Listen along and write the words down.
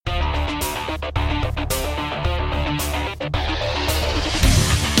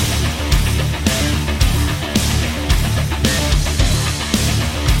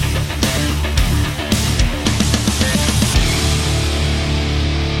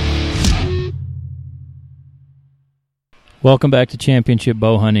Welcome back to Championship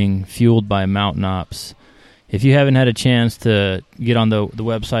Bow Hunting, fueled by Mountain Ops. If you haven't had a chance to get on the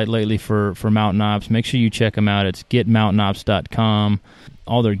website lately for Mountain Ops, make sure you check them out. It's getmountaiноps.com.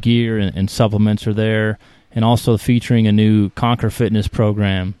 All their gear and supplements are there, and also featuring a new Conquer Fitness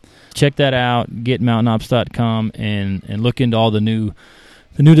program. Check that out, getmountaiноps.com, and look into all the new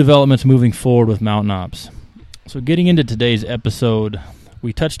developments moving forward with Mountain Ops. So getting into today's episode,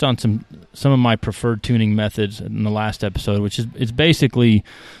 we touched on some of my preferred tuning methods in the last episode, which is it's basically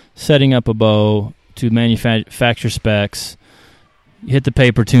setting up a bow to manufacture specs, hit the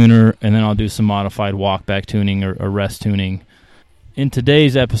paper tuner, and then I'll do some modified walk-back tuning or rest tuning. In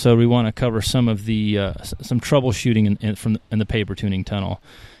today's episode, we want to cover some of the some troubleshooting in the paper tuning tunnel.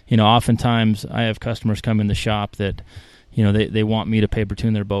 You know, oftentimes I have customers come in the shop that, you know, they want me to paper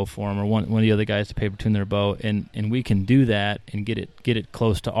tune their bow for them, or one of the other guys to paper tune their bow, and we can do that and get it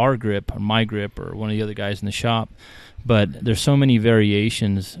close to our grip or my grip or one of the other guys in the shop. But there's so many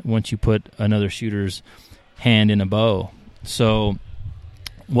variations once you put another shooter's hand in a bow. So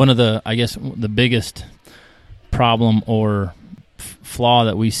one of the biggest problem or flaw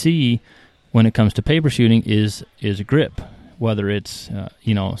that we see when it comes to paper shooting is grip. Whether it's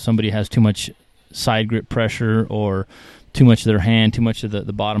somebody has too much side grip pressure, or too much of their hand, too much of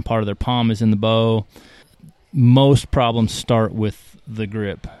the bottom part of their palm is in the bow. Most problems start with the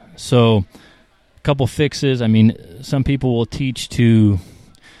grip. So a couple fixes. I mean, some people will teach to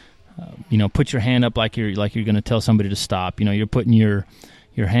put your hand up like you're going to tell somebody to stop. You know, you're putting your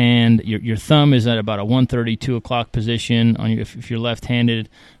hand, your thumb is at about a 1:30, 2 o'clock position on if you're left-handed,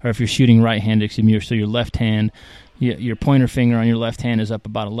 or if you're shooting right-handed, so your left hand, your pointer finger on your left hand is up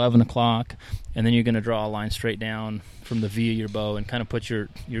about 11 o'clock, and then you're going to draw a line straight down from the V of your bow and kind of put your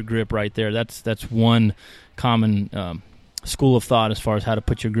grip right there. That's one common school of thought as far as how to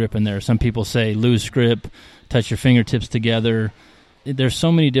put your grip in there. Some people say loose grip, touch your fingertips together. There's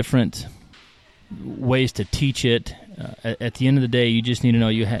so many different ways to teach it. At the end of the day, you just need to know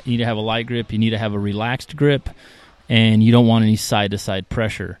you need to have a light grip, you need to have a relaxed grip, and you don't want any side-to-side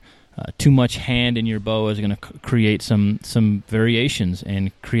pressure. Too much hand in your bow is going to create some variations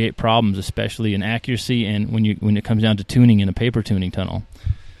and create problems, especially in accuracy and when it comes down to tuning in a paper tuning tunnel.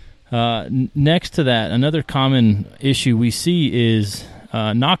 Next to that, another common issue we see is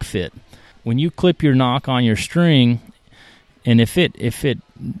knock fit. When you clip your knock on your string, and if it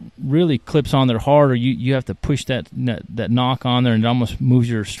really clips on there hard, or you have to push that knock on there and it almost moves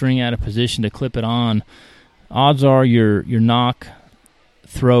your string out of position to clip it on, odds are your knock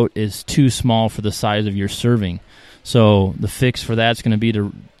throat is too small for the size of your serving. So the fix for that's going to be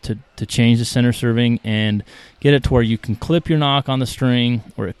to change the center serving and get it to where you can clip your knock on the string,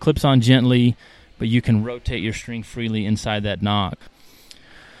 or it clips on gently, but you can rotate your string freely inside that knock.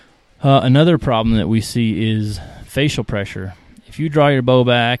 Another problem that we see is facial pressure. If you draw your bow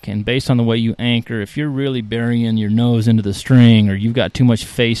back, and based on the way you anchor, if you're really burying your nose into the string, or you've got too much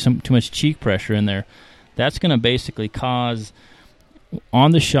too much cheek pressure in there, that's going to basically cause,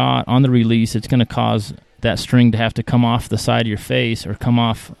 on the shot, on the release, it's going to cause that string to have to come off the side of your face or come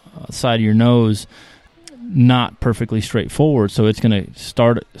off the side of your nose, not perfectly straightforward. So it's going to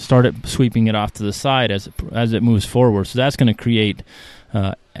start it sweeping it off to the side as it moves forward. So that's going to create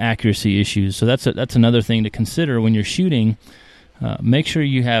accuracy issues. So that's another thing to consider when you're shooting. Make sure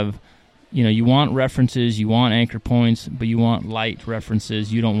you have, you want references, you want anchor points, but you want light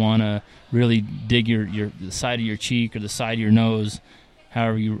references. You don't want to really dig the side of your cheek or the side of your nose.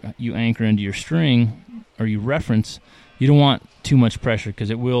 However you anchor into your string or you reference, you don't want too much pressure because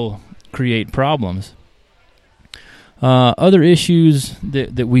it will create problems. Other issues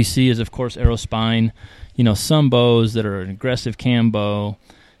that we see is, of course, arrow spine. Some bows that are an aggressive cam bow,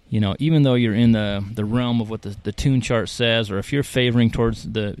 even though you're in the realm of what the tune chart says, or if you're favoring towards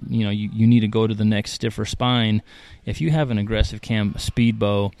you need to go to the next stiffer spine. If you have an aggressive cam speed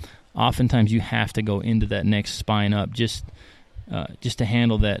bow, oftentimes you have to go into that next spine up just to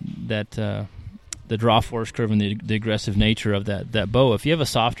handle the draw force curve and the aggressive nature of that bow. If you have a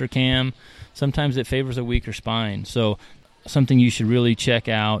softer cam, sometimes it favors a weaker spine. So something you should really check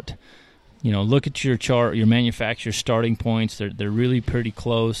out. Look at your chart, your manufacturer's starting points. They're really pretty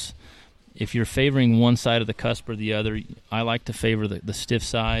close. If you're favoring one side of the cusp or the other, I like to favor the stiff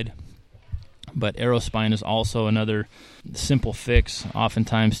side. But arrow spine is also another simple fix,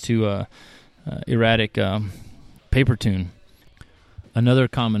 oftentimes to erratic paper tune. Another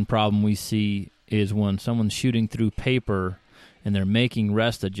common problem we see is when someone's shooting through paper and they're making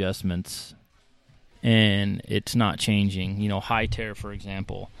rest adjustments and it's not changing. High tear, for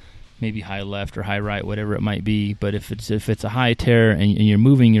example. Maybe high left or high right, whatever it might be. But if it's a high tear and you're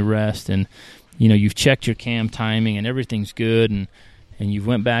moving your rest and you've checked your cam timing and everything's good, and you've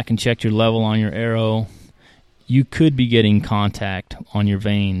went back and checked your level on your arrow, you could be getting contact on your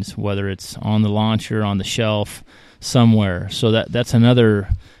vanes, whether it's on the launcher, on the shelf, somewhere. So that's another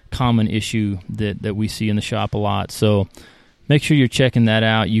common issue that we see in the shop a lot. So make sure you're checking that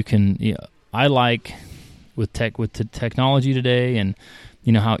out. I like with the technology today, and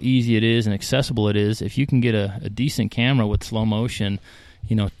how easy it is and accessible it is. If you can get a decent camera with slow motion,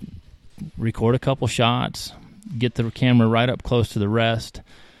 record a couple shots, get the camera right up close to the rest,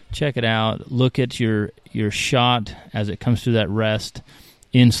 check it out, look at your shot as it comes through that rest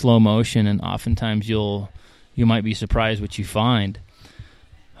in slow motion, and oftentimes you might be surprised what you find.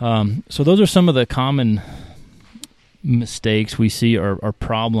 So those are some of the common mistakes we see or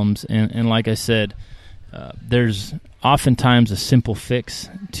problems, and like I said, there's oftentimes a simple fix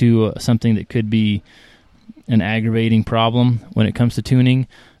to something that could be an aggravating problem when it comes to tuning.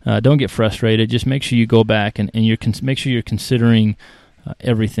 Don't get frustrated. Just make sure you go back and make sure you're considering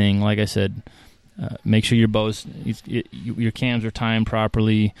everything. Like I said, make sure your cams are timed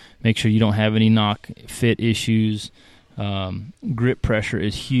properly. Make sure you don't have any knock fit issues. Grip pressure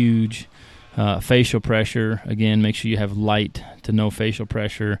is huge. Facial pressure, again, make sure you have light to no facial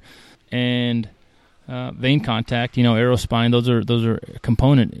pressure. And vane contact, arrow spine, those are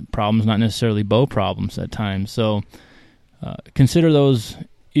component problems, not necessarily bow problems at times. So consider those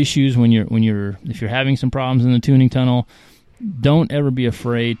issues if you're having some problems in the tuning tunnel. Don't ever be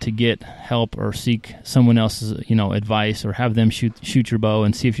afraid to get help or seek someone else's advice, or have them shoot your bow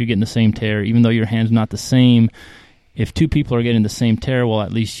and see if you're getting the same tear, even though your hand's not the same. If two people are getting the same tear, well,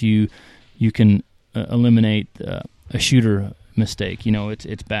 at least you can eliminate a shooter mistake.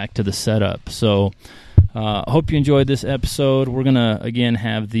 It's back to the setup. So hope you enjoyed this episode. We're going to, again,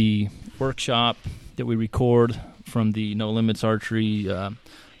 have the workshop that we record from the No Limits Archery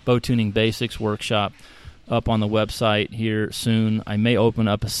Bow Tuning Basics workshop up on the website here soon. I may open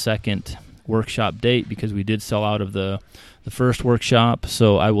up a second workshop date because we did sell out of the first workshop,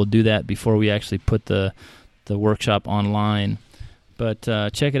 so I will do that before we actually put the workshop online. But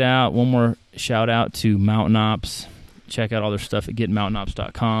check it out. One more shout out to Mountain Ops. Check out all their stuff at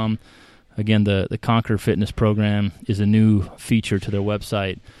getmountaiноps.com. Again, the Conquer Fitness program is a new feature to their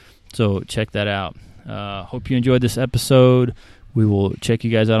website, so check that out. Hope you enjoyed this episode. We will check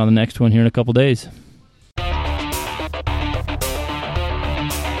you guys out on the next one here in a couple days.